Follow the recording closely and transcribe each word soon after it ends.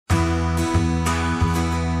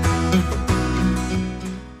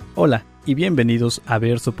Hola y bienvenidos a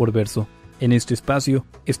Verso por Verso. En este espacio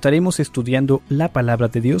estaremos estudiando la Palabra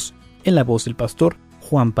de Dios en la voz del pastor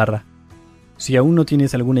Juan Parra. Si aún no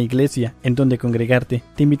tienes alguna iglesia en donde congregarte,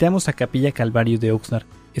 te invitamos a Capilla Calvario de Oxnard.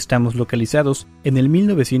 Estamos localizados en el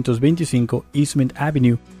 1925 Eastman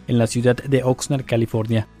Avenue, en la ciudad de Oxnard,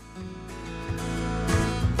 California.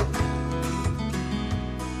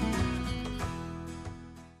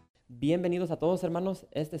 Bienvenidos a todos, hermanos.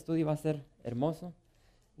 Este estudio va a ser hermoso,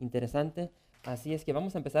 interesante. Así es que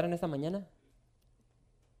vamos a empezar en esta mañana.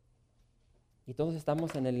 Y todos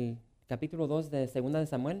estamos en el capítulo 2 de 2 de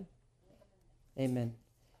Samuel. Amén.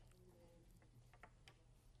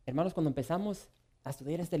 Hermanos, cuando empezamos a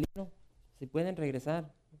estudiar este libro, si pueden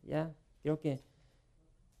regresar, ya creo que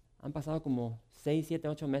han pasado como 6, 7,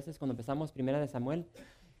 8 meses cuando empezamos 1 de Samuel.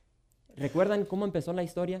 ¿Recuerdan cómo empezó la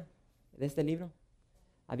historia de este libro?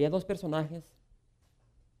 Había dos personajes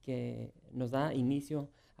que nos da inicio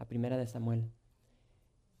a 1 de Samuel.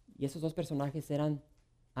 Y esos dos personajes eran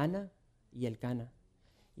Ana y Elcana.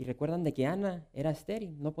 Y recuerdan de que Ana era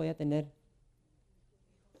estéril, no podía tener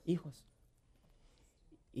hijos.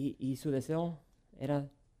 Y su deseo era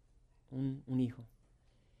un hijo.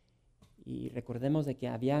 Y recordemos de que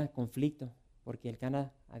había conflicto, porque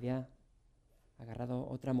Elcana había agarrado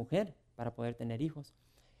otra mujer para poder tener hijos.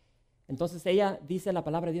 Entonces ella dice la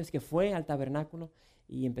palabra de Dios que fue al tabernáculo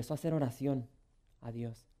y empezó a hacer oración a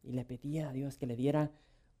Dios. Y le pedía a Dios que le diera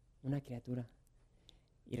una criatura.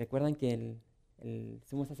 Y recuerdan que el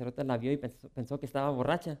sumo sacerdote la vio y pensó que estaba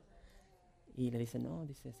borracha. Y le dice, no,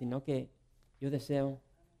 sino que yo deseo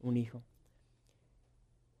un hijo.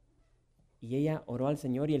 Y ella oró al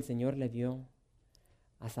Señor y el Señor le dio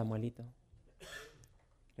a Samuelito.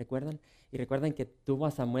 ¿Recuerdan? Y recuerdan que tuvo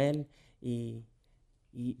a Samuel y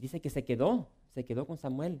dice que se quedó con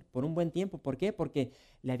Samuel por un buen tiempo. ¿Por qué? Porque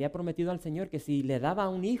le había prometido al Señor que si le daba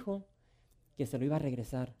un hijo, que se lo iba a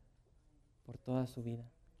regresar por toda su vida.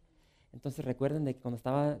 Entonces recuerden de que cuando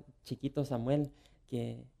estaba chiquito Samuel,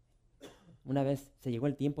 que una vez se llegó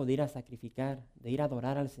el tiempo de ir a sacrificar, de ir a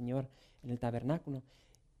adorar al Señor en el tabernáculo.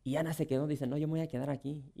 Y Ana se quedó, dice, no, yo me voy a quedar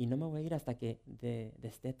aquí y no me voy a ir hasta que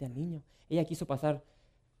destete al niño. Ella quiso pasar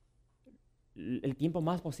el tiempo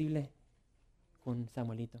más posible con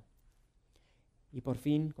Samuelito. Y por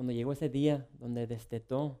fin, cuando llegó ese día donde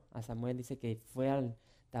destetó a Samuel, dice que fue al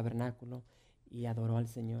tabernáculo y adoró al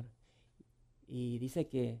Señor. Y dice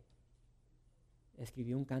que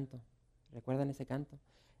escribió un canto. ¿Recuerdan ese canto?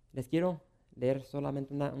 Les quiero leer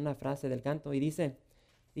solamente una frase del canto. Y dice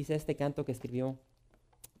este canto que escribió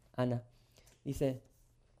Ana. Dice,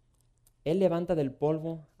 Él levanta del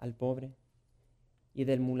polvo al pobre y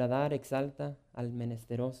del muladar exalta al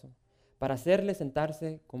menesteroso, para hacerle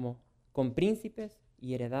sentarse como con príncipes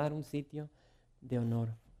y heredar un sitio de honor.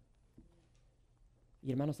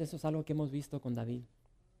 Y hermanos, eso es algo que hemos visto con David.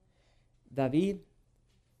 David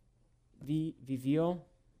vivió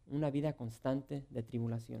una vida constante de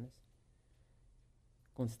tribulaciones.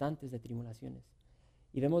 Constantes de tribulaciones.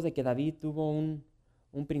 Y vemos de que David tuvo un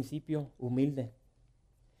principio humilde.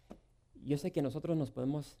 Yo sé que nosotros nos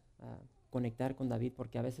podemos conectar con David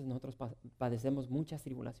porque a veces nosotros padecemos muchas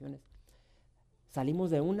tribulaciones.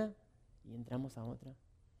 Salimos de una y entramos a otra.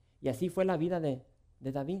 Y así fue la vida de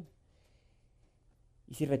David.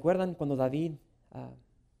 Y si recuerdan, cuando David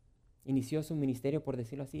inició su ministerio, por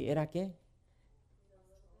decirlo así, ¿era qué?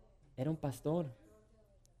 Era un pastor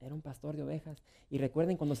de ovejas. Y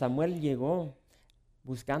recuerden cuando Samuel llegó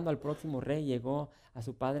buscando al próximo rey, llegó a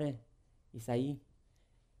su padre Isaí.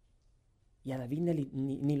 Y a David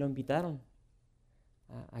ni lo invitaron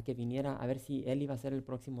a que viniera a ver si él iba a ser el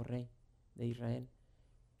próximo rey de Israel.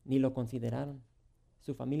 Ni lo consideraron.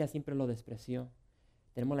 Su familia siempre lo despreció.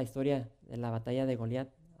 Tenemos la historia de la batalla de Goliat.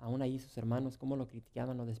 Aún ahí sus hermanos, cómo lo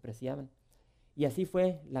criticaban, lo despreciaban. Y así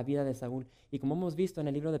fue la vida de Saúl. Y como hemos visto en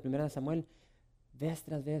el libro de 1 de Samuel, vez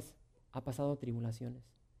tras vez ha pasado tribulaciones.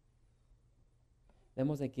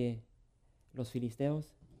 Vemos de que los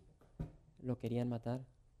filisteos lo querían matar.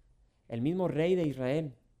 El mismo rey de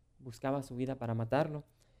Israel buscaba su vida para matarlo.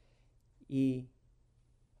 Y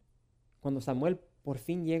cuando Samuel por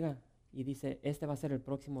fin llega y dice, este va a ser el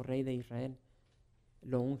próximo rey de Israel,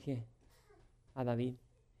 lo unge a David.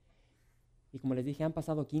 Y como les dije, han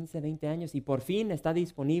pasado 15, 20 años y por fin está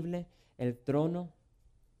disponible el trono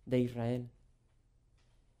de Israel.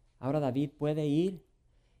 Ahora David puede ir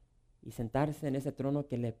y sentarse en ese trono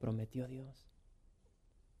que le prometió Dios.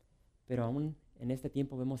 Pero aún en este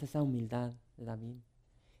tiempo vemos esa humildad de David.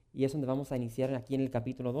 Y es donde vamos a iniciar aquí en el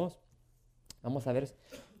capítulo 2. Vamos a ver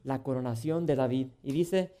la coronación de David. Y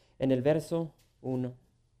dice en el verso 1.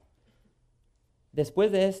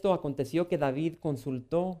 Después de esto aconteció que David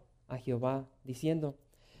consultó a Jehová, diciendo,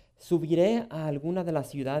 ¿subiré a alguna de las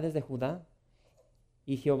ciudades de Judá?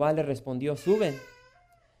 Y Jehová le respondió, sube.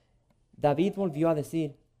 David volvió a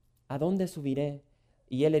decir, ¿a dónde subiré?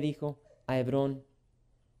 Y él le dijo, a Hebrón.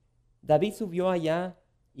 David subió allá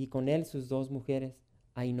y con él sus dos mujeres,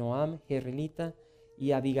 Ahinoam, jezreelita,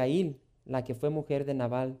 y Abigail, la que fue mujer de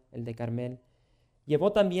Nabal, el de Carmel.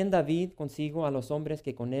 Llevó también David consigo a los hombres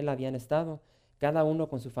que con él habían estado, cada uno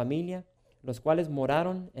con su familia, los cuales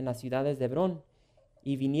moraron en las ciudades de Hebrón.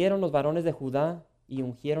 Y vinieron los varones de Judá y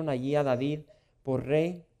ungieron allí a David por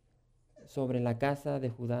rey sobre la casa de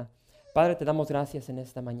Judá. Padre, te damos gracias en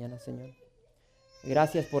esta mañana, Señor.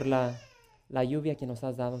 Gracias por la lluvia que nos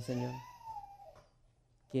has dado, Señor,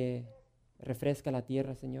 que refresca la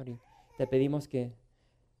tierra, Señor. Y te pedimos que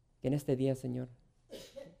en este día, Señor,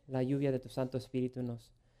 la lluvia de tu Santo Espíritu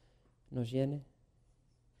nos llene,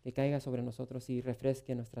 que caiga sobre nosotros y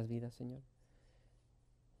refresque nuestras vidas, Señor.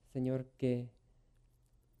 Señor, que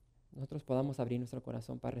nosotros podamos abrir nuestro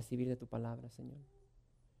corazón para recibir de tu palabra, Señor.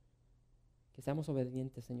 Que seamos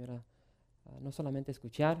obedientes, Señor, a no solamente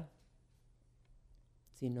escuchar,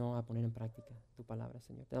 sino a poner en práctica tu palabra,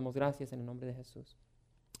 Señor. Te damos gracias en el nombre de Jesús.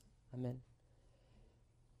 Amén.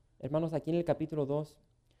 Hermanos, aquí en el capítulo 2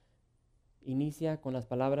 inicia con las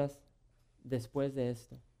palabras después de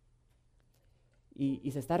esto.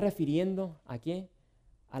 Y se está refiriendo ¿a qué?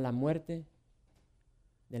 A la muerte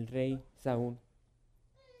del rey Saúl.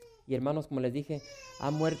 Y hermanos, como les dije,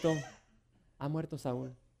 ha muerto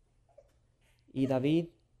Saúl. Y David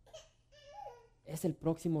es el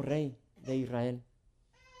próximo rey de Israel.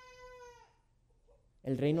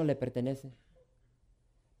 El reino le pertenece.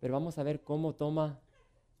 Pero vamos a ver cómo toma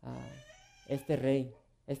este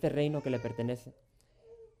reino que le pertenece.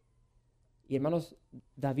 Y hermanos,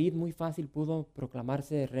 David muy fácil pudo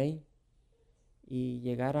proclamarse rey y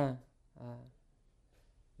llegar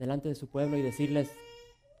delante de su pueblo y decirles,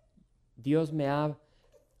 Dios me ha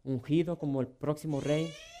ungido como el próximo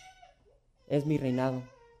rey, es mi reinado.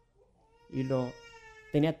 Y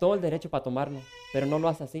tenía todo el derecho para tomarlo, pero no lo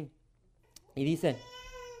hace así. Y dice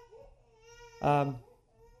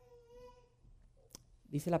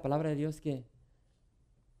la palabra de Dios que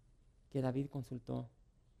David consultó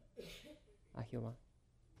a Jehová.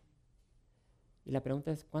 Y la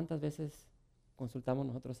pregunta es, ¿cuántas veces consultamos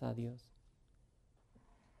nosotros a Dios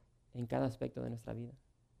en cada aspecto de nuestra vida?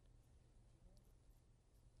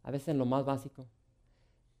 A veces en lo más básico.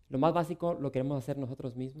 Lo más básico lo queremos hacer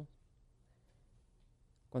nosotros mismos.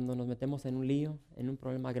 Cuando nos metemos en un lío, en un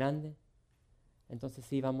problema grande, entonces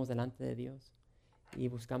sí vamos delante de Dios y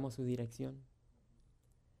buscamos su dirección.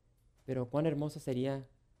 Pero cuán hermoso sería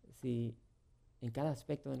si en cada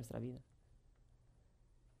aspecto de nuestra vida,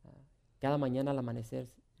 cada mañana al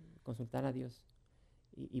amanecer, consultar a Dios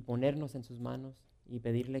y ponernos en sus manos y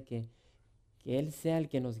pedirle que Él sea el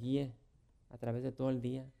que nos guíe a través de todo el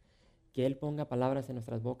día, que Él ponga palabras en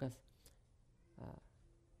nuestras bocas,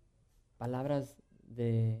 palabras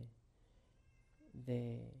de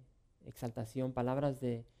exaltación, palabras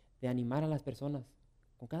de animar a las personas,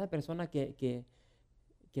 con cada persona que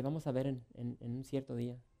vamos a ver en un cierto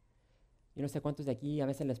día. Yo no sé cuántos de aquí a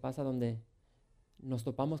veces les pasa donde nos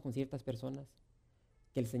topamos con ciertas personas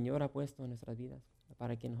que el Señor ha puesto en nuestras vidas,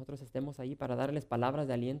 para que nosotros estemos ahí, para darles palabras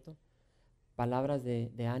de aliento, palabras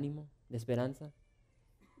de ánimo, de esperanza,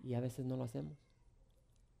 y a veces no lo hacemos.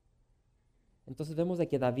 Entonces vemos de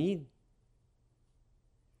que David,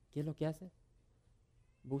 ¿qué es lo que hace?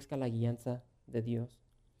 Busca la guianza de Dios.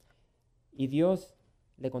 Y Dios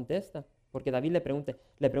le contesta, porque David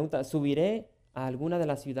le pregunta, ¿subiré a alguna de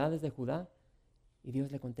las ciudades de Judá? Y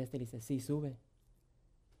Dios le contesta y le dice, sí, sube.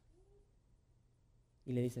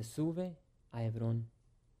 Y le dice, sube a Hebrón.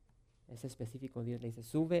 Es específico, Dios le dice,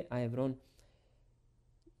 sube a Hebrón.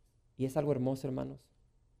 Y es algo hermoso, hermanos,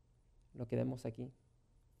 lo que vemos aquí.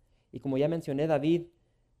 Y como ya mencioné, David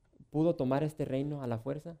pudo tomar este reino a la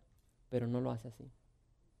fuerza, pero no lo hace así.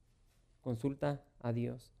 Consulta a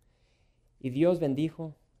Dios. Y Dios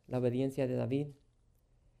bendijo la obediencia de David.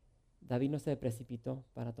 David no se precipitó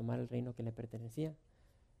para tomar el reino que le pertenecía.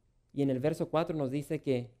 Y en el verso 4 nos dice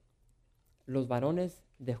que los varones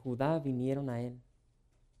de Judá vinieron a él.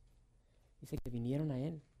 Dice que vinieron a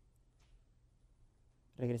él.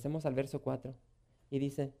 Regresemos al verso 4. Y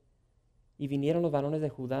dice, y vinieron los varones de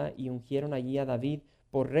Judá y ungieron allí a David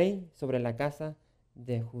por rey sobre la casa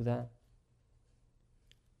de Judá.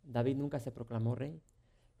 David nunca se proclamó rey,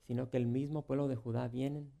 sino que el mismo pueblo de Judá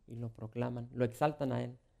vienen y lo proclaman, lo exaltan a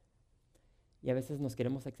él. Y a veces nos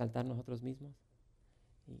queremos exaltar nosotros mismos.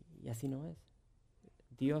 Y así no es.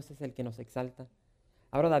 Dios es el que nos exalta.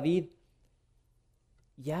 Ahora David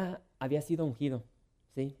ya había sido ungido.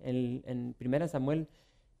 ¿sí? En 1 Samuel,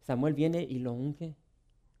 Samuel viene y lo unge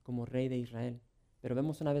como rey de Israel. Pero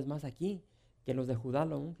vemos una vez más aquí que los de Judá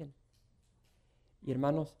lo ungen. Y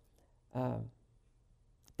hermanos,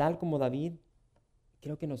 tal como David,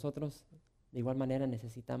 creo que nosotros de igual manera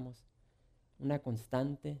necesitamos una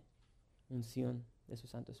constante unción de su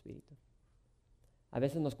Santo Espíritu. A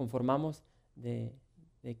veces nos conformamos de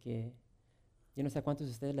que, yo no sé a cuántos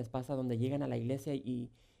de ustedes les pasa, donde llegan a la iglesia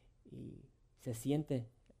y se siente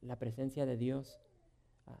la presencia de Dios,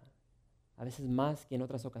 a veces más que en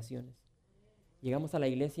otras ocasiones. Llegamos a la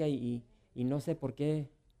iglesia y no sé por qué,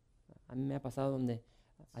 a mí me ha pasado donde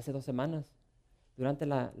hace 2 semanas, durante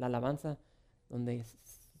la alabanza, donde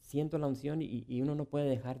siento la unción y uno no puede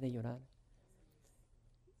dejar de llorar.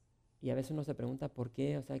 Y a veces uno se pregunta por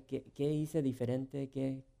qué, o sea, ¿qué hice diferente?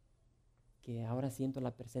 Que ahora siento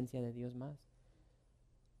la presencia de Dios más.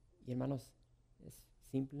 Y hermanos, es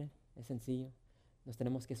simple, es sencillo. Nos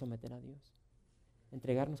tenemos que someter a Dios,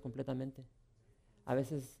 entregarnos completamente. A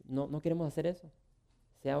veces no queremos hacer eso,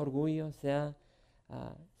 sea orgullo, sea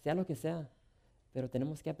lo que sea, pero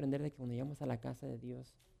tenemos que aprender de que cuando llegamos a la casa de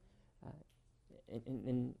Dios,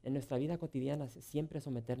 en nuestra vida cotidiana, siempre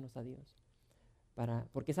someternos a Dios.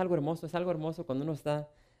 Porque es algo hermoso cuando uno está,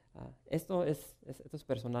 esto es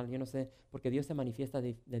personal, yo no sé, porque Dios se manifiesta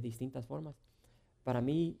de distintas formas. Para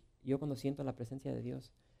mí, yo cuando siento la presencia de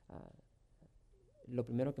Dios, lo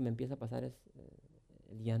primero que me empieza a pasar es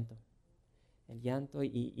el llanto.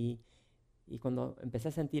 Y cuando empecé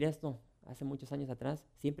a sentir esto, hace muchos años atrás,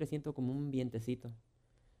 siempre siento como un vientecito,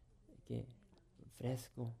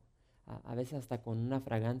 fresco, a veces hasta con una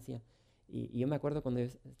fragancia. Y yo me acuerdo cuando yo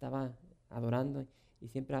estaba adorando y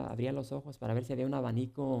siempre abría los ojos para ver si había un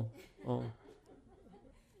abanico.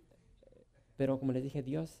 Pero como les dije,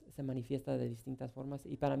 Dios se manifiesta de distintas formas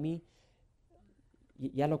y para mí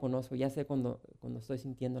ya lo conozco, ya sé cuando estoy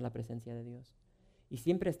sintiendo la presencia de Dios. Y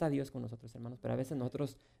siempre está Dios con nosotros, hermanos, pero a veces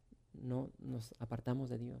nosotros no nos apartamos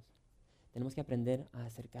de Dios. Tenemos que aprender a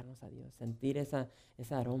acercarnos a Dios, sentir esa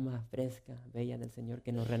aroma fresca, bella del Señor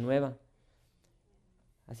que nos renueva.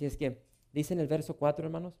 Así es que dice en el verso 4,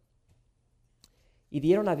 hermanos, y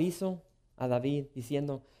dieron aviso a David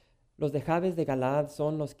diciendo, los de Jabes de Galaad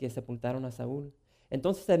son los que sepultaron a Saúl.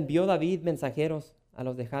 Entonces envió David mensajeros a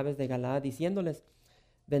los de Jabes de Galaad diciéndoles,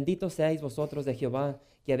 benditos seáis vosotros de Jehová,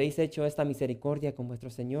 que habéis hecho esta misericordia con vuestro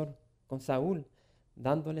Señor, con Saúl,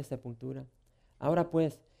 dándole sepultura. Ahora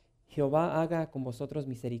pues, Jehová haga con vosotros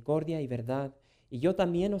misericordia y verdad, y yo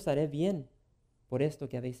también os haré bien por esto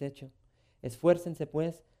que habéis hecho. Esfuércense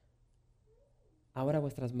pues ahora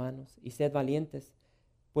vuestras manos y sed valientes,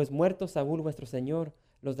 pues muerto Saúl vuestro Señor,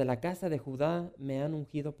 los de la casa de Judá me han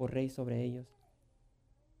ungido por rey sobre ellos.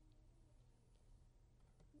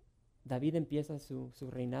 David empieza su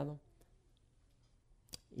reinado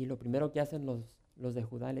y lo primero que hacen los de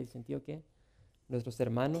Judá le dicen, tío, ¿qué? Nuestros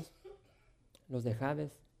hermanos, los de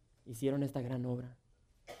Jabes, hicieron esta gran obra.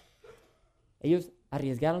 Ellos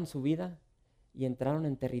arriesgaron su vida y entraron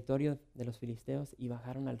en territorio de los filisteos y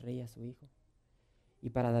bajaron al rey y a su hijo.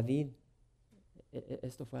 Y para David,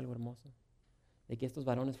 esto fue algo hermoso, de que estos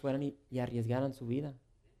varones fueran y arriesgaran su vida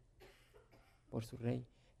por su rey.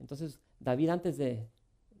 Entonces, David, antes de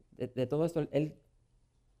todo esto,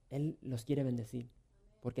 él los quiere bendecir,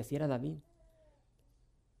 porque así era David.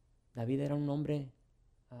 David era un hombre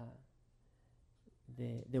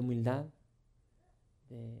de humildad,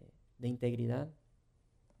 de integridad,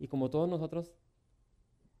 y como todos nosotros,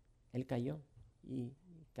 él cayó, y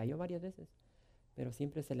cayó varias veces, pero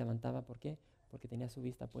siempre se levantaba. ¿Por qué? Porque tenía su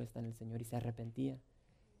vista puesta en el Señor y se arrepentía.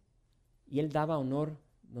 Y él daba honor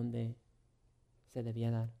donde se debía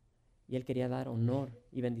dar. Y él quería dar honor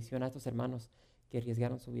y bendición a estos hermanos que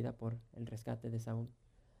arriesgaron su vida por el rescate de Saúl.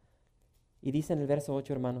 Y dice en el verso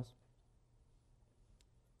 8, hermanos,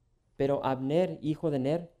 pero Abner, hijo de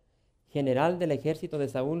Ner, general del ejército de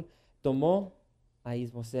Saúl, tomó a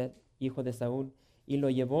Isboset, hijo de Saúl, y lo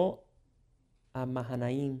llevó a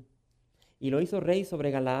Mahanaim, y lo hizo rey sobre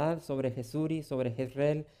Galaad, sobre Jesuri, sobre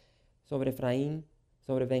Jezreel, sobre Efraín,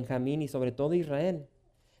 sobre Benjamín y sobre todo Israel.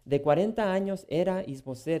 De 40 años era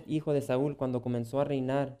Isboset, hijo de Saúl, cuando comenzó a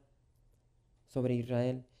reinar sobre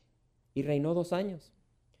Israel, y reinó 2 años.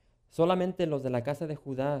 Solamente los de la casa de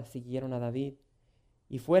Judá siguieron a David,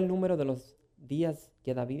 y fue el número de los días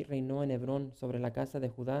que David reinó en Hebrón sobre la casa de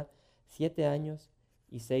Judá 7 años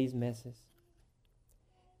y 6 meses.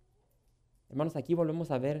 Hermanos, aquí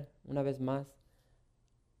volvemos a ver una vez más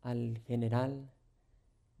al general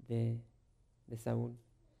de Saúl,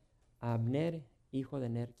 a Abner, hijo de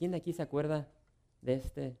Ner. ¿Quién de aquí se acuerda de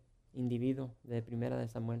este individuo de 1 de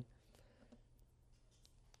Samuel?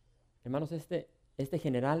 Hermanos, este este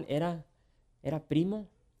general era primo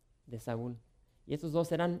de Saúl. Y estos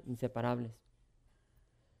dos eran inseparables.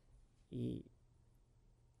 Y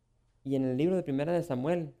en el libro de Primera de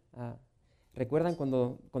Samuel, ¿recuerdan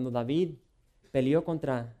cuando David peleó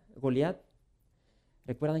contra Goliat?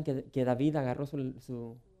 ¿Recuerdan que David agarró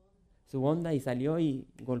su onda y salió y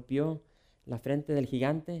golpeó la frente del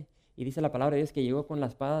gigante? Y dice la palabra de Dios que llegó con la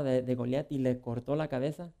espada de Goliat y le cortó la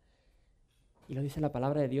cabeza. Y lo dice la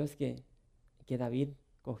palabra de Dios que David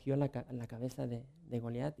cogió la cabeza de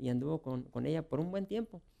Goliat y anduvo con ella por un buen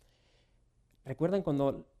tiempo. ¿Recuerdan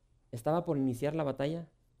cuando estaba por iniciar la batalla?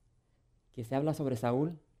 Que se habla sobre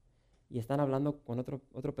Saúl y están hablando con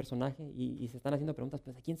otro personaje y se están haciendo preguntas,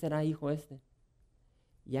 pues ¿de quién será hijo este?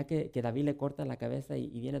 Ya que David le corta la cabeza y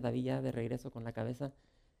viene David ya de regreso con la cabeza,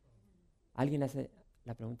 alguien hace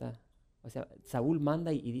la pregunta, o sea, Saúl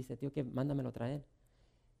manda y dice, tío, que mándamelo traer.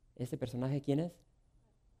 ¿Ese personaje quién es?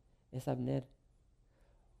 Es Abner.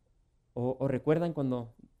 O recuerdan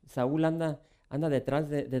cuando Saúl anda detrás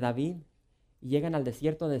de David y llegan al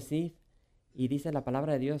desierto de Sif y dice la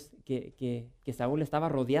palabra de Dios que Saúl estaba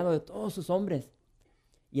rodeado de todos sus hombres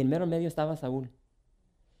y en mero medio estaba Saúl.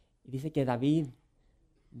 Y dice que David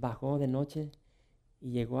bajó de noche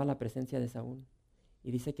y llegó a la presencia de Saúl.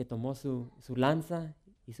 Y dice que tomó su lanza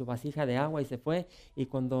y su vasija de agua y se fue. Y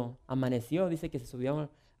cuando amaneció, dice que se subió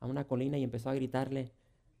a una colina y empezó a gritarle,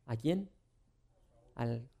 ¿a quién?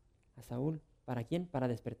 A Saúl. ¿Para quién? Para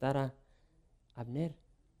despertar a Abner.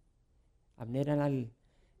 Abner era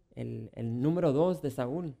el número 2 de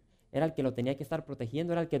Saúl. Era el que lo tenía que estar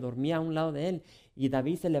protegiendo, era el que dormía a un lado de él. Y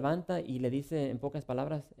David se levanta y le dice en pocas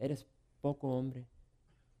palabras, eres poco hombre.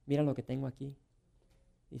 Mira lo que tengo aquí.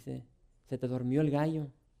 Dice, se te durmió el gallo.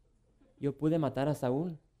 Yo pude matar a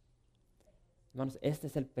Saúl. Hermanos, este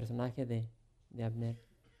es el personaje de Abner.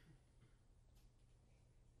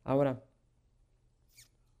 Ahora,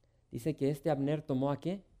 dice que este Abner tomó ¿a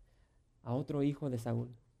qué? A otro hijo de Saúl,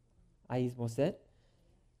 a Isboset,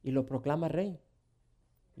 y lo proclama rey.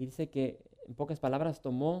 Y dice que, en pocas palabras,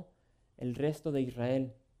 tomó el resto de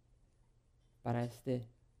Israel para este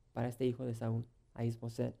hijo de Saúl, a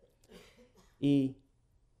Isboset. Y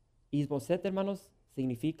Isboset, hermanos,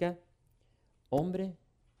 significa hombre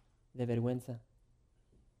de vergüenza.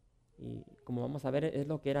 Y como vamos a ver, es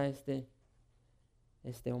lo que era este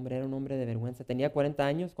hombre, era un hombre de vergüenza. Tenía 40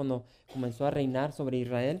 años cuando comenzó a reinar sobre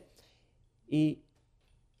Israel. Y,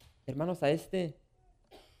 hermanos, a este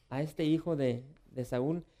hijo de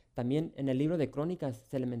Saúl, también en el libro de Crónicas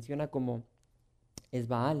se le menciona como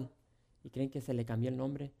Esbaal. Y creen que se le cambió el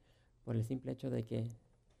nombre por el simple hecho de que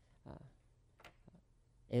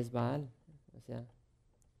Esbaal, o sea,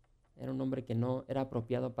 era un nombre que no era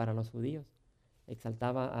apropiado para los judíos.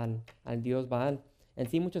 Exaltaba al dios Baal. En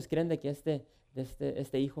sí muchos creen de que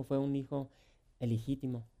este hijo fue un hijo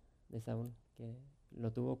ilegítimo de Saúl, que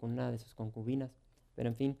lo tuvo con una de sus concubinas. Pero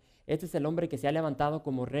en fin, este es el hombre que se ha levantado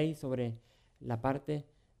como rey sobre la parte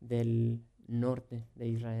del norte de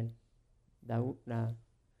Israel.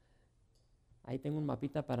 Ahí tengo un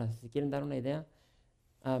mapita para si quieren dar una idea.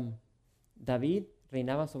 David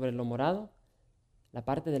reinaba sobre lo morado, la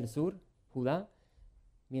parte del sur, Judá,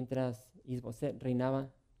 mientras Isboset reinaba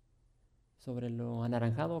sobre lo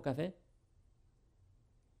anaranjado o café.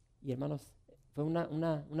 Y hermanos, fue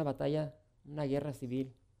una batalla, una guerra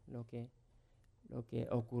civil, lo que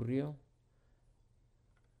ocurrió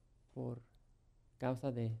por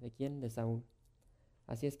causa de ¿quién? De Saúl.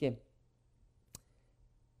 Así es que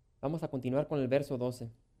vamos a continuar con el verso 12.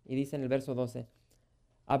 Y dice en el verso 12,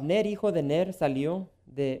 Abner, hijo de Ner, salió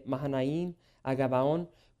de Mahanaim a Gabaón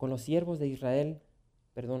con los siervos de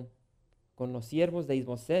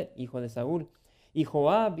Isboset, hijo de Saúl. Y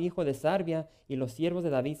Joab, hijo de Sarvia, y los siervos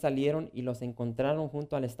de David salieron y los encontraron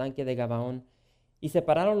junto al estanque de Gabaón. Y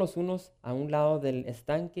separaron los unos a un lado del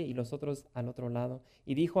estanque y los otros al otro lado.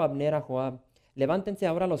 Y dijo Abner a Joab, levántense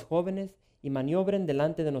ahora los jóvenes y maniobren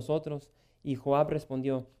delante de nosotros. Y Joab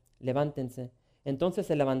respondió, levántense. Entonces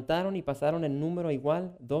se levantaron y pasaron en número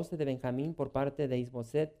igual 12 de Benjamín por parte de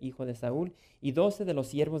Isboset, hijo de Saúl, y 12 de los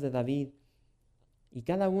siervos de David. Y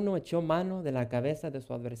cada uno echó mano de la cabeza de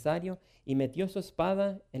su adversario y metió su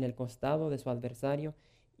espada en el costado de su adversario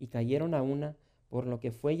y cayeron a una, por lo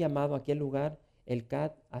que fue llamado aquel lugar el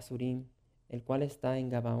Cat Azurim, el cual está en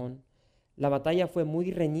Gabaón. La batalla fue muy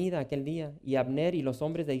reñida aquel día y Abner y los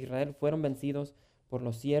hombres de Israel fueron vencidos por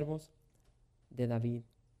los siervos de David.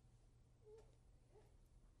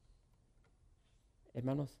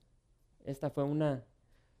 Hermanos, esta fue una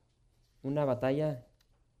batalla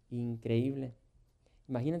increíble.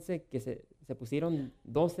 Imagínense que se pusieron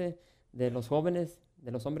 12 de los jóvenes,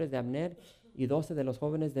 de los hombres de Abner y 12 de los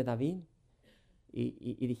jóvenes de David.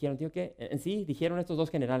 y dijeron, tío, ¿qué? En sí dijeron estos dos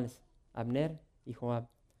generales, Abner y Joab,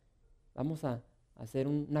 vamos a hacer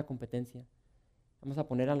una competencia, vamos a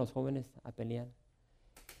poner a los jóvenes a pelear.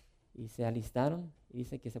 Y se alistaron, y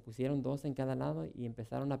dice que se pusieron 12 en cada lado y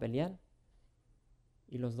empezaron a pelear,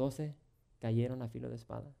 y los 12 cayeron a filo de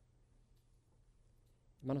espada.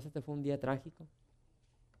 Hermanos, este fue un día trágico,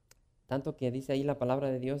 tanto que dice ahí la palabra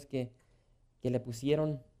de Dios que le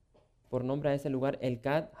pusieron por nombre a ese lugar el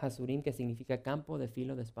Kad Hasurim, que significa campo de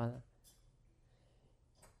filo de espada.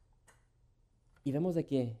 Y vemos de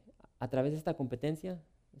que a través de esta competencia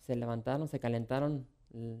se levantaron, se calentaron,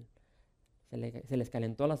 se les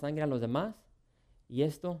calentó la sangre a los demás, y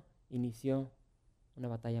esto inició una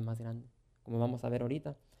batalla más grande, como vamos a ver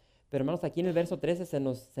ahorita. Pero hermanos, aquí en el verso 13 se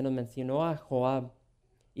nos mencionó a Joab,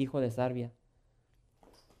 hijo de Sarvia.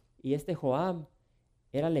 Y este Joab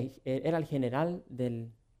era el general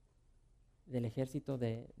del ejército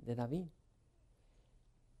de David.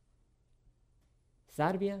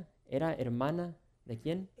 Sarvia era hermana ¿de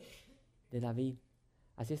quién? De David.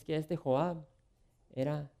 Así es que este Joab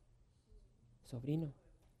era sobrino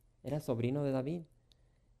de David.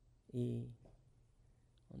 Y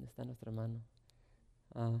 ¿dónde está nuestro hermano?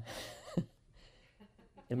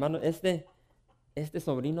 Hermano, este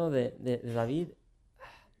sobrino de David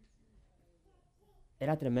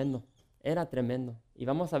era tremendo. Y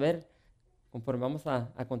vamos a ver, conforme vamos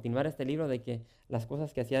a continuar este libro, de que las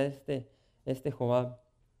cosas que hacía este Joab.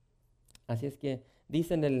 Así es que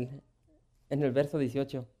dice en el verso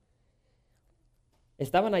 18,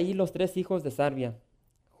 estaban ahí los 3 hijos de Sarvia,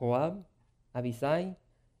 Joab, Abisai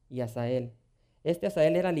y Asael. Este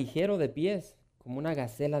Asael era ligero de pies, como una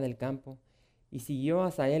gacela del campo, y siguió a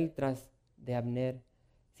Asael tras de Abner,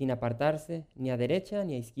 sin apartarse ni a derecha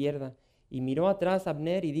ni a izquierda. Y miró atrás a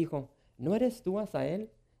Abner y dijo, ¿no eres tú Asael?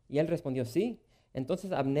 Y él respondió, sí.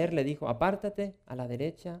 Entonces Abner le dijo, apártate a la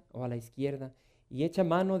derecha o a la izquierda, y echa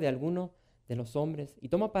mano de alguno de los hombres, y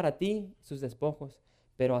toma para ti sus despojos.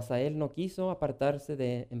 Pero Asael no quiso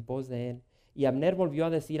apartarse en pos de él. Y Abner volvió a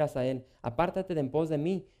decir a Asael, apártate de en pos de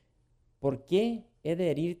mí, ¿por qué he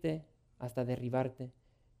de herirte hasta derribarte?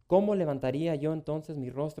 ¿Cómo levantaría yo entonces mi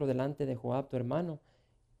rostro delante de Joab tu hermano?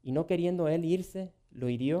 Y no queriendo él irse, lo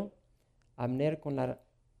hirió Abner con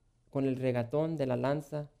el regatón de la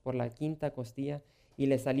lanza por la quinta costilla, y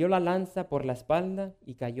le salió la lanza por la espalda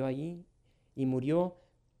y cayó allí, y murió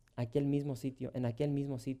en aquel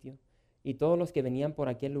mismo sitio. Y todos los que venían por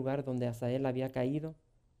aquel lugar donde Asael había caído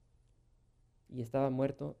y estaba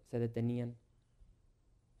muerto, se detenían.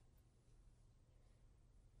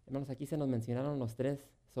 Hermanos, aquí se nos mencionaron los 3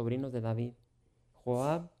 sobrinos de David,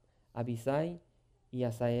 Joab, Abisai y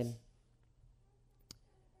Asael.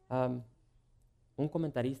 Un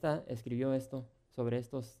comentarista escribió esto sobre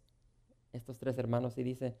estos 3 hermanos y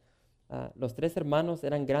dice, los 3 hermanos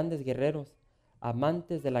eran grandes guerreros,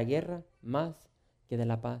 amantes de la guerra más que de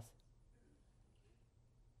la paz,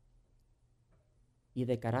 y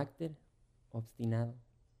de carácter obstinado.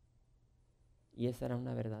 Y esa era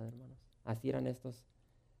una verdad, hermanos. Así eran estos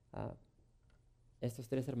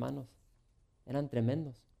 3 hermanos. Eran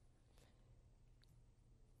tremendos.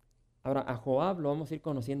 Ahora, a Joab lo vamos a ir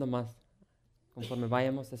conociendo más conforme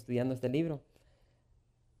vayamos estudiando este libro.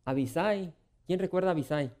 Abisai, ¿quién recuerda a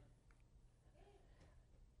Abisai?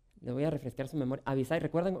 Le voy a refrescar su memoria. Abisai,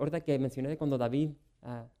 ¿recuerdan ahorita que mencioné de cuando David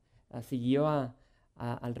siguió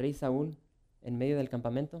al rey Saúl en medio del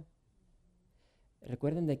campamento?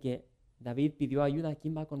 Recuerden de que David pidió ayuda.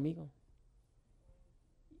 ¿Quién va conmigo?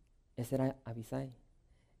 Ese era Abisai,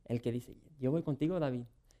 el que dice, yo voy contigo, David.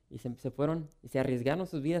 Y se fueron, y se arriesgaron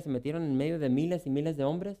sus vidas, se metieron en medio de miles y miles de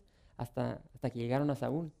hombres hasta que llegaron a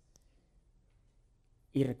Saúl.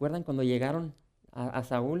 Y recuerdan cuando llegaron a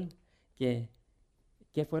Saúl, ¿qué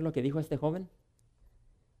fue lo que dijo este joven?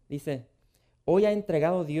 Dice, hoy ha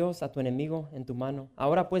entregado Dios a tu enemigo en tu mano.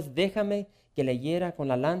 Ahora pues déjame que le hiera con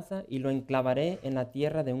la lanza y lo enclavaré en la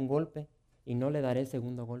tierra de un golpe y no le daré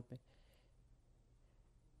segundo golpe.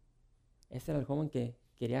 Ese era el joven que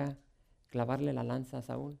quería clavarle la lanza a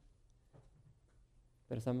Saúl.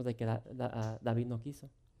 Pero sabemos de que David no quiso.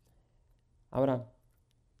 Ahora,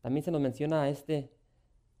 también se nos menciona a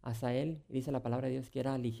Asael, y dice la palabra de Dios que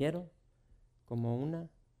era ligero como una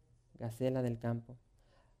gacela del campo.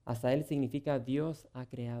 Asael significa Dios ha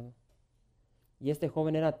creado. Y este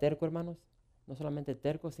joven era terco, hermanos. No solamente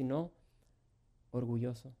terco, sino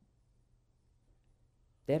orgulloso.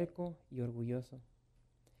 Terco y orgulloso.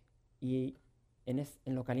 Y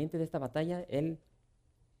en lo caliente de esta batalla, él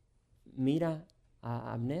mira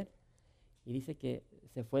a Abner y dice que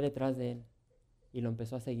se fue detrás de él y lo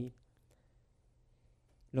empezó a seguir.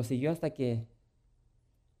 Lo siguió hasta que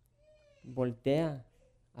voltea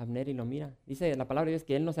a Abner y lo mira. Dice la palabra de Dios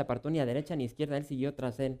que él no se apartó ni a derecha ni a izquierda, él siguió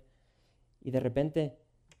tras él. Y de repente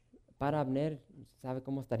para Abner, sabe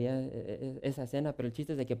cómo estaría esa escena, pero el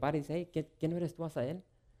chiste es de que para y dice, hey, ¿qué no eres tú, Asael?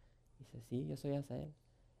 Dice, sí, yo soy Asael.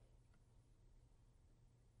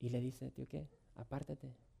 Y le dice, tío, ¿qué?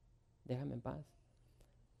 Apártate, déjame en paz.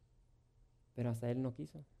 Pero Asael no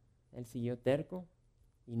quiso. Él siguió terco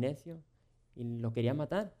y necio y lo quería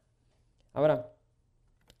matar. Ahora,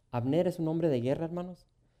 Abner es un hombre de guerra, hermanos,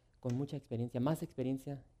 con mucha experiencia, más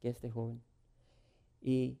experiencia que este joven.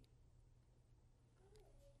 Y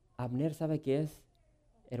Abner sabe que es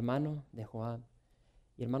hermano de Joab.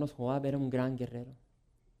 Y hermanos, Joab era un gran guerrero.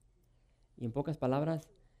 Y en pocas palabras,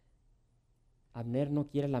 Abner no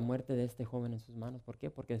quiere la muerte de este joven en sus manos. ¿Por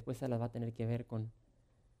qué? Porque después se la va a tener que ver ¿con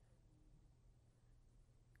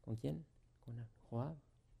quién? Con Joab.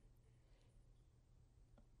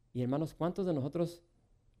 Y hermanos, ¿cuántos de nosotros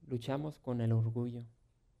luchamos con el orgullo?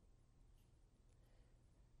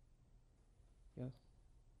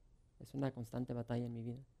 Es una constante batalla en mi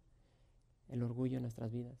vida. El orgullo en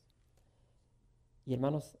nuestras vidas. Y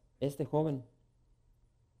hermanos, este joven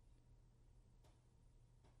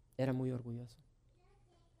era muy orgulloso.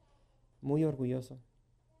 Muy orgulloso.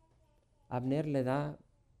 Abner le da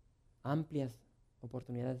amplias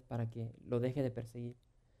oportunidades para que lo deje de perseguir.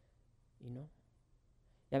 Y no.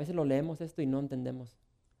 Y a veces lo leemos esto y no entendemos.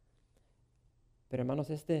 Pero hermanos,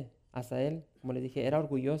 este Asael, como les dije, era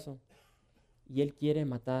orgulloso. Y él quiere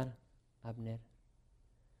matar a Abner.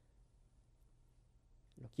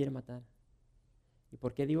 Lo quiere matar. ¿Y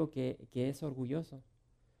por qué digo que es orgulloso?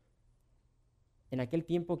 En aquel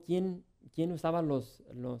tiempo, ¿quién usaba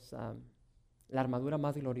la armadura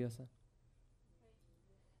más gloriosa?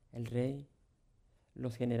 El rey,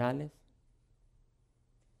 los generales.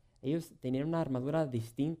 Ellos tenían una armadura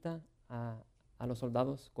distinta a los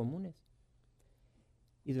soldados comunes.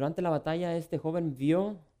 Y durante la batalla este joven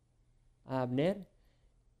vio a Abner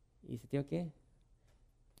y dice, tío, ¿qué?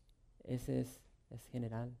 Ese es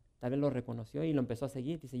general. Tal vez lo reconoció y lo empezó a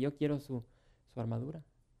seguir. Dice, yo quiero su armadura.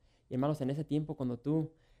 Y hermanos, en ese tiempo cuando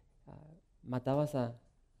tú matabas a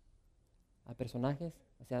personajes,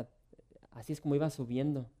 o sea, así es como ibas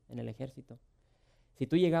subiendo en el ejército. Si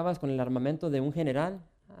tú llegabas con el armamento de un general,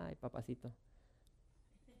 ay, papacito,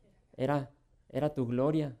 era tu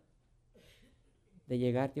gloria de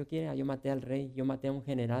llegar, tío, yo maté al rey, yo maté a un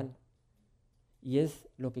general. Y es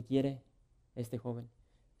lo que quiere este joven.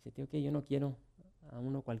 Dice, tío, yo no quiero a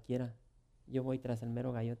uno cualquiera, yo voy tras el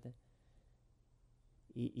mero gallote.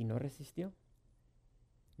 Y no resistió.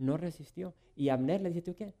 No resistió. Y Abner le dice,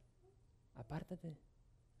 tío, apártate,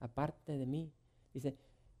 aparte de mí. Dice,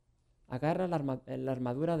 agarra la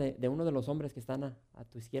armadura de uno de los hombres que están a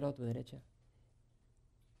tu izquierda o a tu derecha.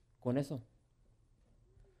 Con eso.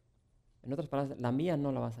 En otras palabras, la mía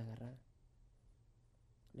no la vas a agarrar.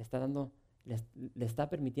 Le está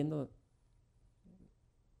permitiendo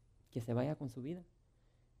que se vaya con su vida.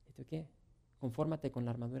 ¿Y tú confórmate con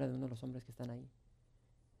la armadura de uno de los hombres que están ahí.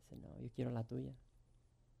 Dice, no, yo quiero la tuya.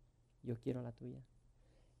 Yo quiero la tuya.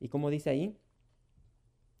 ¿Y cómo dice ahí?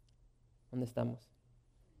 ¿Dónde estamos?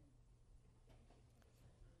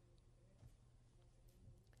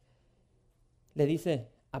 Le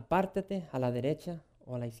dice, apártate a la derecha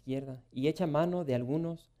o a la izquierda y echa mano de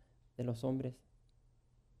algunos de los hombres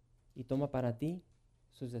y toma para ti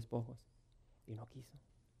sus despojos. Y no quiso.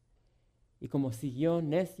 Y como siguió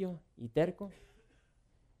necio y terco,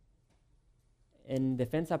 en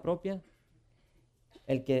defensa propia,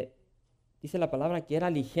 el que dice la palabra que era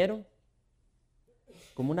ligero,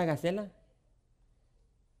 como una gacela,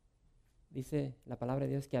 dice la palabra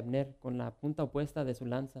de Dios que Abner con la punta opuesta de su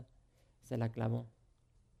lanza se la clavó.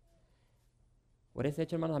 Por ese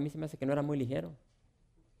hecho, hermanos, a mí se me hace que no era muy ligero.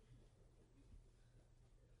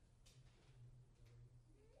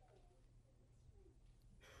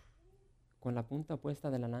 Con la punta opuesta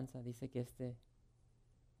de la lanza dice que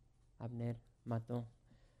Abner mató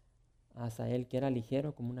a Asael, que era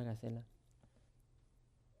ligero como una gacela.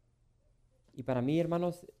 Y para mí,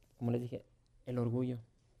 hermanos, como les dije, el orgullo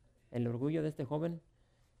de este joven,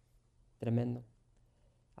 tremendo.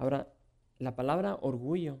 Ahora, la palabra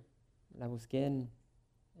orgullo la busqué en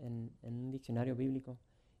un diccionario bíblico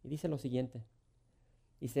y dice lo siguiente.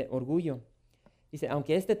 Dice, orgullo. Dice,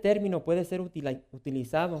 aunque este término puede ser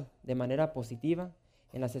utilizado de manera positiva,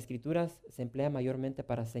 en las Escrituras se emplea mayormente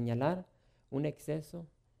para señalar un exceso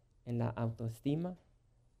en la autoestima,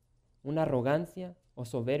 una arrogancia o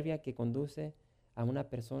soberbia que conduce a una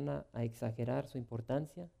persona a exagerar su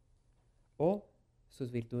importancia o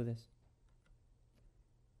sus virtudes.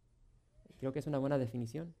 Creo que es una buena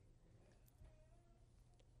definición.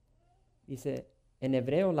 Dice, en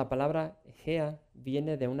hebreo la palabra gea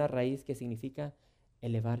viene de una raíz que significa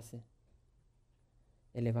elevarse.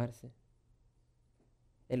 Elevarse.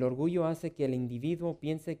 El orgullo hace que el individuo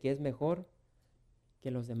piense que es mejor que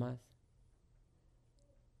los demás.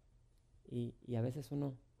 Y a veces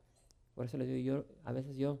uno, por eso les digo, a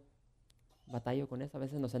veces yo batallo con eso, a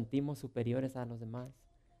veces nos sentimos superiores a los demás.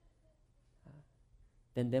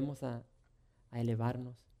 Tendemos a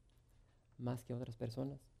elevarnos más que otras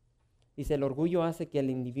personas. Dice, el orgullo hace que el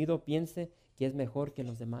individuo piense que es mejor que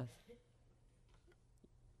los demás.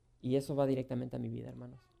 Y eso va directamente a mi vida,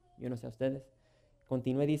 hermanos. Yo no sé a ustedes.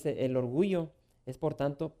 Continúe, dice, el orgullo es por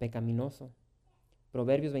tanto pecaminoso.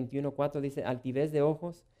 Proverbios 21:4 dice, altivez de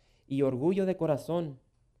ojos y orgullo de corazón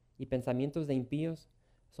y pensamientos de impíos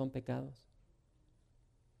son pecados.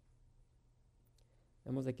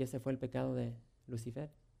 Vemos de que ese fue el pecado de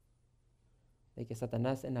Lucifer, de que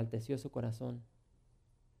Satanás enalteció su corazón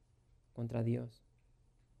contra Dios.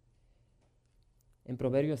 En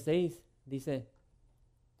Proverbios 6 dice,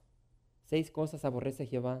 6 cosas aborrece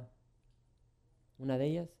Jehová. Una de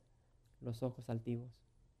ellas, los ojos altivos.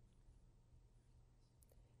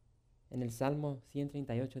 En el Salmo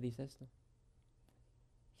 138 dice esto,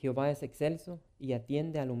 Jehová es excelso y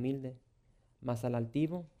atiende al humilde, mas al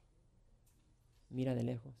altivo mira de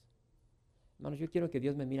lejos. Hermanos, yo quiero que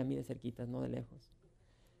Dios me mire a mí de cerquitas, no de lejos.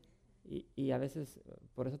 Y a veces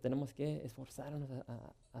por eso tenemos que esforzarnos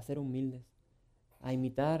a ser humildes, a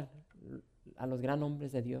imitar a los gran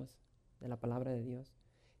hombres de Dios, de la palabra de Dios.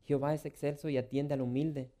 Jehová es excelso y atiende al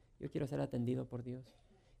humilde. Yo quiero ser atendido por Dios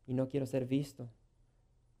y no quiero ser visto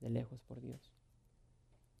de lejos por Dios.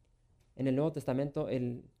 En el Nuevo Testamento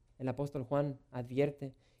el apóstol Juan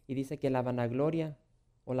advierte y dice que la vanagloria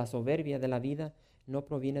o la soberbia de la vida no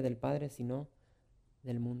proviene del Padre, sino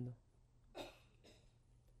del mundo.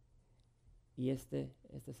 Y este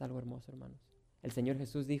es algo hermoso, hermanos. El Señor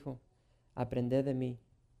Jesús dijo, aprended de mí,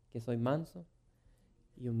 que soy manso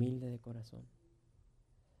y humilde de corazón.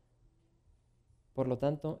 Por lo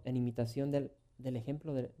tanto, en imitación del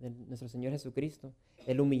ejemplo de nuestro Señor Jesucristo,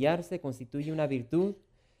 el humillarse constituye una virtud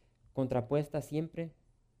contrapuesta siempre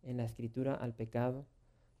en la Escritura al pecado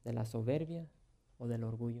de la soberbia o del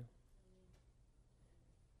orgullo.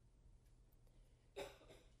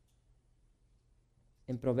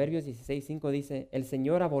 En Proverbios 16:5 dice, el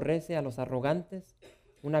Señor aborrece a los arrogantes,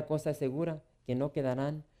 una cosa es segura, que no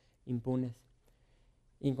quedarán impunes.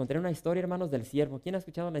 Y encontré una historia, hermanos, del siervo. ¿Quién ha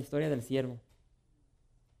escuchado la historia del siervo?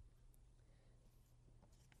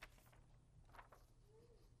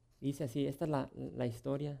 Dice así, esta es la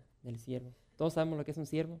historia del siervo. ¿Todos sabemos lo que es un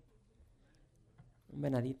siervo? Un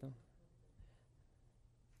venadito.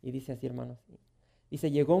 Y dice así, hermanos.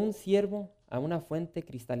 Dice, llegó un siervo a una fuente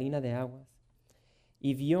cristalina de aguas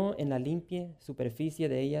y vio en la limpia superficie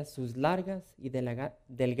de ella sus largas y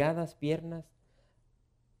delgadas piernas,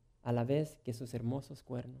 a la vez que sus hermosos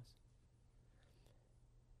cuernos.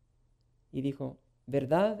 Y dijo,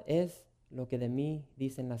 verdad es lo que de mí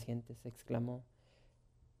dicen las gentes, exclamó.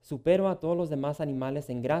 Supero a todos los demás animales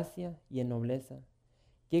en gracia y en nobleza.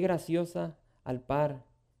 Qué graciosa al par,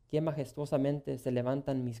 qué majestuosamente se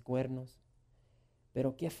levantan mis cuernos.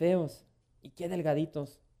 Pero qué feos y qué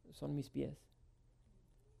delgaditos son mis pies.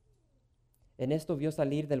 En esto vio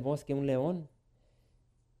salir del bosque un león.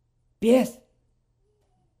 ¡Pies!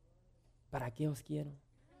 ¿Para qué os quiero?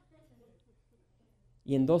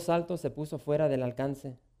 Y en 2 saltos se puso fuera del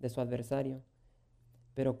alcance de su adversario.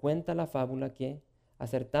 Pero cuenta la fábula que,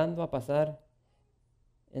 acertando a pasar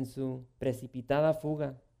en su precipitada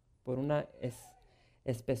fuga por una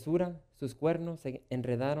espesura, sus cuernos se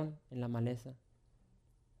enredaron en la maleza.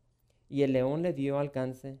 Y el león le dio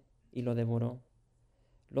alcance y lo devoró.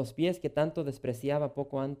 Los pies que tanto despreciaba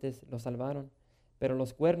poco antes lo salvaron, pero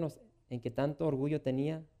los cuernos en que tanto orgullo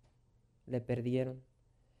tenía le perdieron.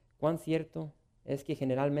 Cuán cierto es que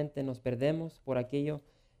generalmente nos perdemos por aquello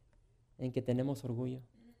en que tenemos orgullo.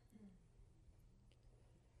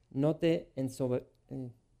 No te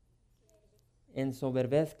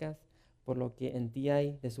ensoberbezcas por lo que en ti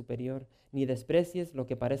hay de superior, ni desprecies lo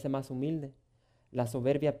que parece más humilde. La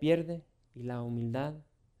soberbia pierde y la humildad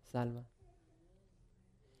salva.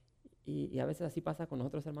 Y a veces así pasa con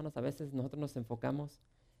nosotros, hermanos. A veces nosotros nos enfocamos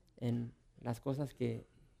en las cosas que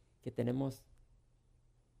tenemos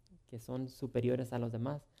que son superiores a los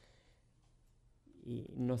demás. Y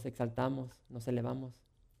nos exaltamos, nos elevamos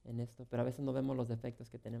en esto. Pero a veces no vemos los defectos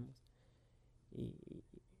que tenemos.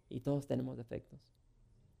 Y todos tenemos defectos.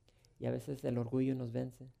 Y a veces el orgullo nos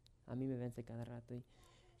vence. A mí me vence cada rato.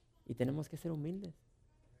 Y tenemos que ser humildes.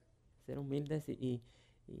 Ser humildes y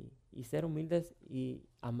y ser humildes y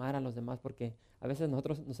amar a los demás, porque a veces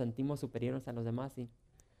nosotros nos sentimos superiores a los demás y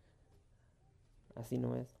así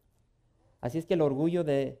no es. Así es que el orgullo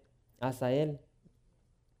de Asael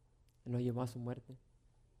lo llevó a su muerte.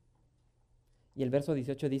 Y el verso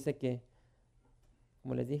 18 dice que,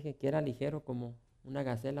 como les dije, que era ligero como una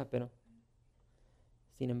gacela, pero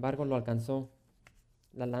sin embargo lo alcanzó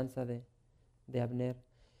la lanza de Abner.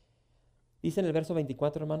 Dice en el verso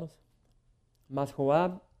 24, hermanos, mas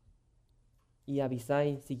Joab y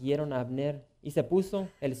Abisai siguieron a Abner, y se puso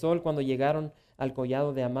el sol cuando llegaron al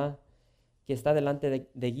collado de Amá, que está delante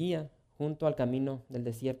de Guía, junto al camino del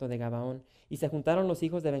desierto de Gabaón. Y se juntaron los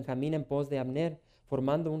hijos de Benjamín en pos de Abner,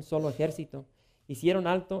 formando un solo ejército. Hicieron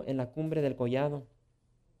alto en la cumbre del collado.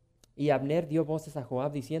 Y Abner dio voces a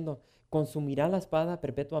Joab diciendo, ¿consumirá la espada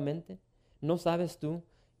perpetuamente? ¿No sabes tú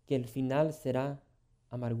que el final será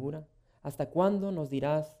amargura? ¿Hasta cuándo no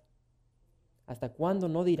dirás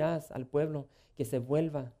al pueblo que se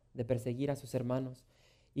vuelva de perseguir a sus hermanos?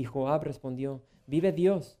 Y Joab respondió, vive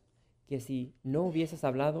Dios, que si no hubieses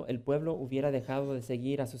hablado, el pueblo hubiera dejado de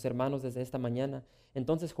seguir a sus hermanos desde esta mañana.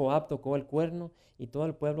 Entonces Joab tocó el cuerno y todo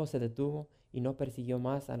el pueblo se detuvo y no persiguió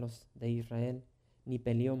más a los de Israel, ni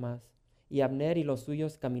peleó más. Y Abner y los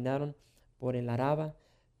suyos caminaron por el Araba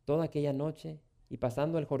toda aquella noche, y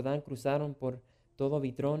pasando el Jordán cruzaron por todo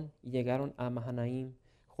Bitrón y llegaron a Mahanaim.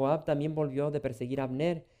 Joab también volvió de perseguir a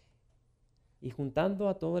Abner, y juntando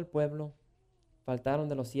a todo el pueblo, faltaron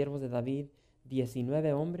de los siervos de David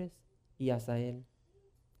 19 hombres y Asael.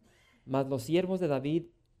 Mas los siervos de David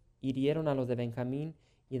hirieron a los de Benjamín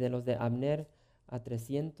y de los de Abner a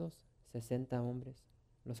 360 hombres,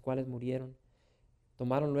 los cuales murieron.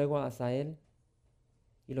 Tomaron luego a Asael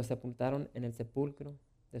y lo sepultaron en el sepulcro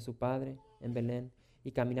de su padre en Belén.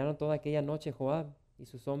 Y caminaron toda aquella noche Joab y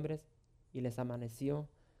sus hombres, y les amaneció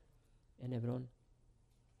en Hebrón.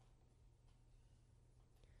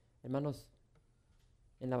 Hermanos,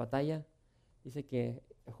 en la batalla dice que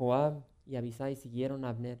Joab y Abisai siguieron a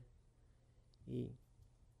Abner y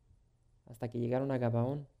hasta que llegaron a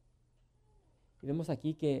Gabaón. Y vemos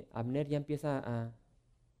aquí que Abner ya empieza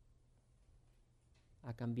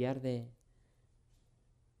a cambiar de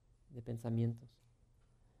pensamientos.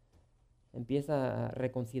 Empieza a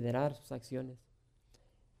reconsiderar sus acciones.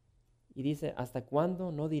 Y dice, ¿hasta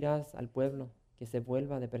cuándo no dirás al pueblo que se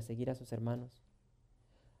vuelva de perseguir a sus hermanos?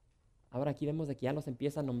 Ahora aquí vemos de que ya los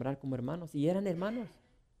empieza a nombrar como hermanos, y eran hermanos.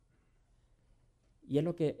 Y es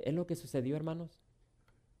lo que sucedió, hermanos,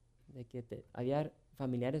 de que había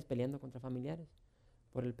familiares peleando contra familiares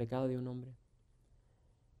por el pecado de un hombre.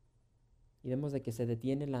 Y vemos de que se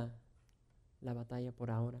detiene la batalla por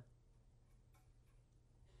ahora.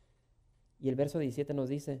 Y el verso 17 nos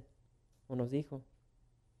dice, o nos dijo,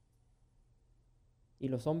 y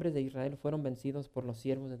los hombres de Israel fueron vencidos por los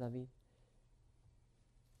siervos de David.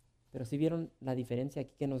 Pero sí vieron la diferencia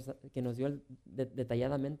aquí que nos dio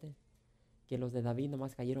detalladamente, que los de David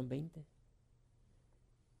nomás cayeron 20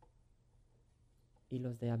 y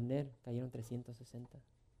los de Abner cayeron 360.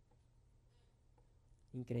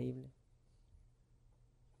 Increíble.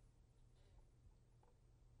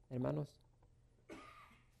 Hermanos,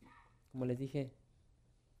 como les dije,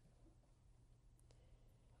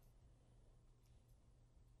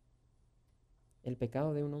 el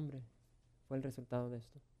pecado de un hombre fue el resultado de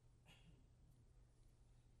esto.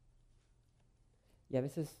 Y a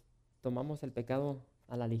veces tomamos el pecado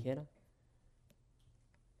a la ligera,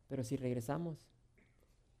 pero si regresamos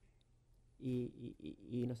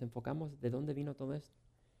y nos enfocamos de dónde vino todo esto,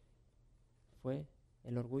 fue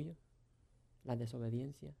el orgullo, la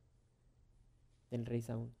desobediencia del rey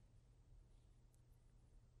Saúl.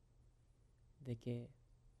 De que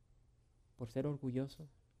por ser orgulloso,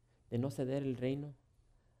 de no ceder el reino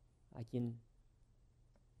a quien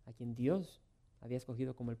Dios había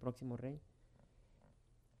escogido como el próximo rey,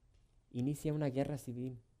 inicia una guerra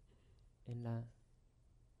civil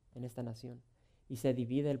en esta nación, y se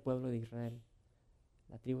divide el pueblo de Israel,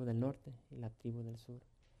 la tribu del norte y la tribu del sur.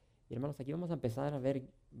 Y hermanos, aquí vamos a empezar a ver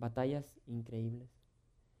batallas increíbles.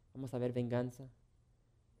 Vamos a ver venganza,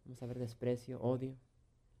 vamos a ver desprecio, odio.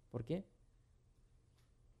 ¿Por qué?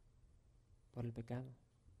 Por el pecado.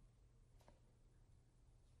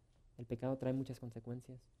 El pecado trae muchas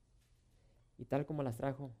consecuencias, y tal como las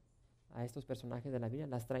trajo a estos personajes de la Biblia,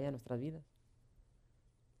 las trae a nuestras vidas.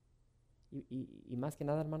 Y más que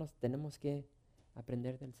nada, hermanos, tenemos que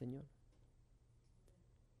aprender del Señor.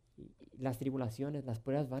 Y las tribulaciones, las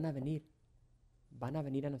pruebas van a venir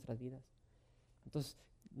a nuestras vidas. Entonces,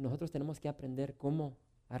 nosotros tenemos que aprender cómo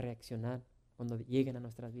a reaccionar cuando lleguen a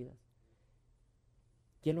nuestras vidas.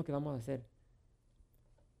 ¿Qué es lo que vamos a hacer?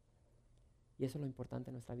 Y eso es lo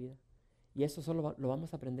importante en nuestra vida. Y eso solo lo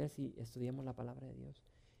vamos a aprender si estudiamos la palabra de Dios.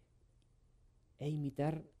 E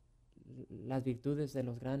imitar las virtudes de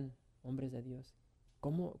los grandes hombres de Dios.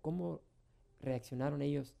 ¿Cómo reaccionaron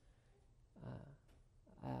ellos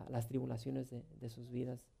a las tribulaciones de sus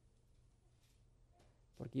vidas?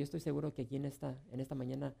 Porque yo estoy seguro que aquí en esta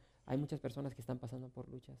mañana hay muchas personas que están pasando por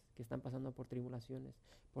luchas, que están pasando por tribulaciones,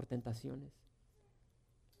 por tentaciones.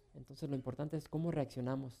 Entonces lo importante es cómo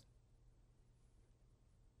reaccionamos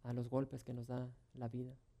a los golpes que nos da la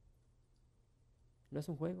vida. No es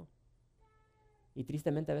un juego. Y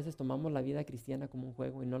tristemente a veces tomamos la vida cristiana como un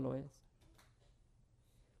juego y no lo es.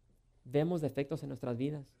 Vemos defectos en nuestras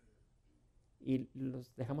vidas y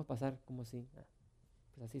los dejamos pasar como si,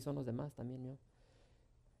 pues así son los demás también, ¿no?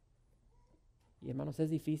 Y hermanos, es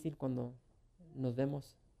difícil cuando nos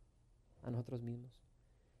vemos a nosotros mismos.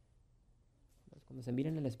 Cuando se mira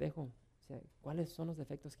en el espejo, o sea, ¿cuáles son los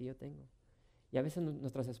defectos que yo tengo? Y a veces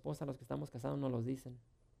nuestras esposas, los que estamos casados, nos los dicen.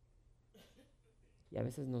 Y a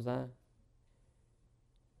veces nos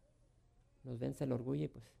vence el orgullo y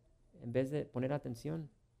pues en vez de poner atención,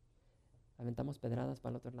 aventamos pedradas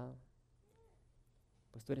para el otro lado.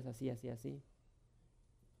 Pues tú eres así, así, así.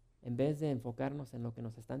 En vez de enfocarnos en lo que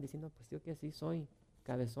nos están diciendo, pues yo que sí soy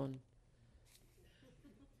cabezón.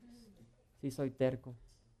 Sí soy terco.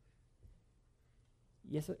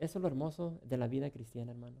 Y eso es lo hermoso de la vida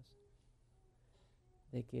cristiana, hermanos.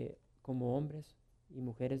 De que como hombres y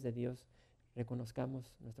mujeres de Dios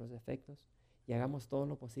reconozcamos nuestros defectos y hagamos todo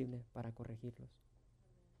lo posible para corregirlos.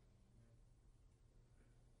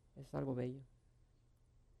 Es algo bello.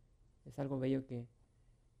 Es algo bello que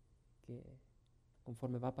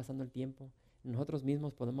conforme va pasando el tiempo, nosotros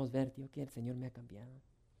mismos podemos ver, tío, que el Señor me ha cambiado.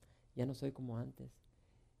 Ya no soy como antes.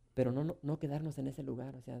 Pero no quedarnos en ese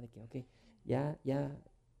lugar, o sea, de que, ok, ya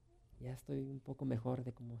estoy un poco mejor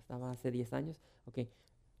de como estaba hace 10 años. Ok,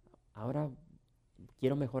 ahora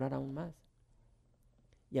quiero mejorar aún más.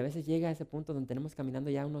 Y a veces llega a ese punto donde tenemos caminando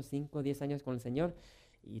ya unos 5 o 10 años con el Señor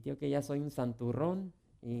y tío, que ya soy un santurrón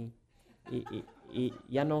y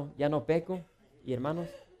ya no peco. Y hermanos,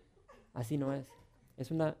 así no es.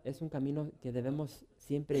 Es un camino que debemos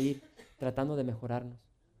siempre ir tratando de mejorarnos.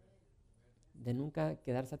 De nunca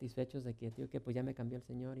quedar satisfechos de que, tío, que pues ya me cambió el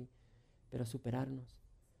Señor, pero superarnos.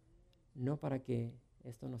 No para que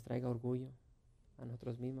esto nos traiga orgullo a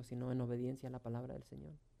nosotros mismos, sino en obediencia a la palabra del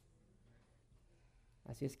Señor.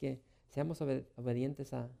 Así es que seamos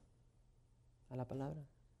obedientes a la palabra.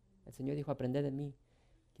 El Señor dijo, aprended de mí,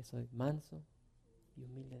 que soy manso y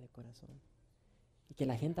humilde de corazón. Y que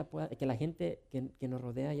la gente que nos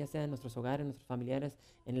rodea, ya sea en nuestros hogares, en nuestros familiares,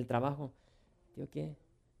 en el trabajo, tío, que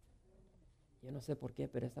yo no sé por qué,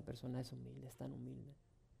 pero esta persona es humilde, es tan humilde.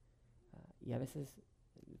 Y a veces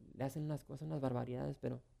le hacen unas cosas, unas barbaridades,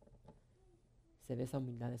 pero se ve esa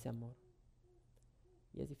humildad, ese amor.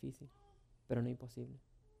 Y es difícil, pero no imposible.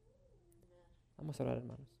 Vamos a orar,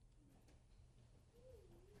 hermanos.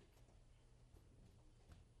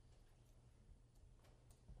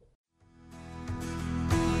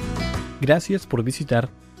 Gracias por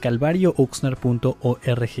visitar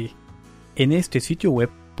calvariooxnard.org. En este sitio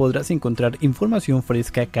web podrás encontrar información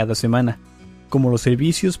fresca cada semana, como los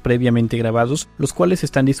servicios previamente grabados, los cuales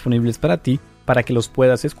están disponibles para ti, para que los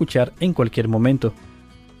puedas escuchar en cualquier momento.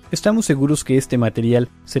 Estamos seguros que este material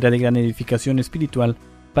será de gran edificación espiritual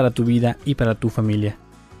para tu vida y para tu familia.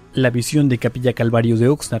 La visión de Capilla Calvario de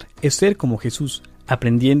Oxnard es ser como Jesús,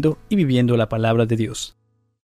 aprendiendo y viviendo la palabra de Dios.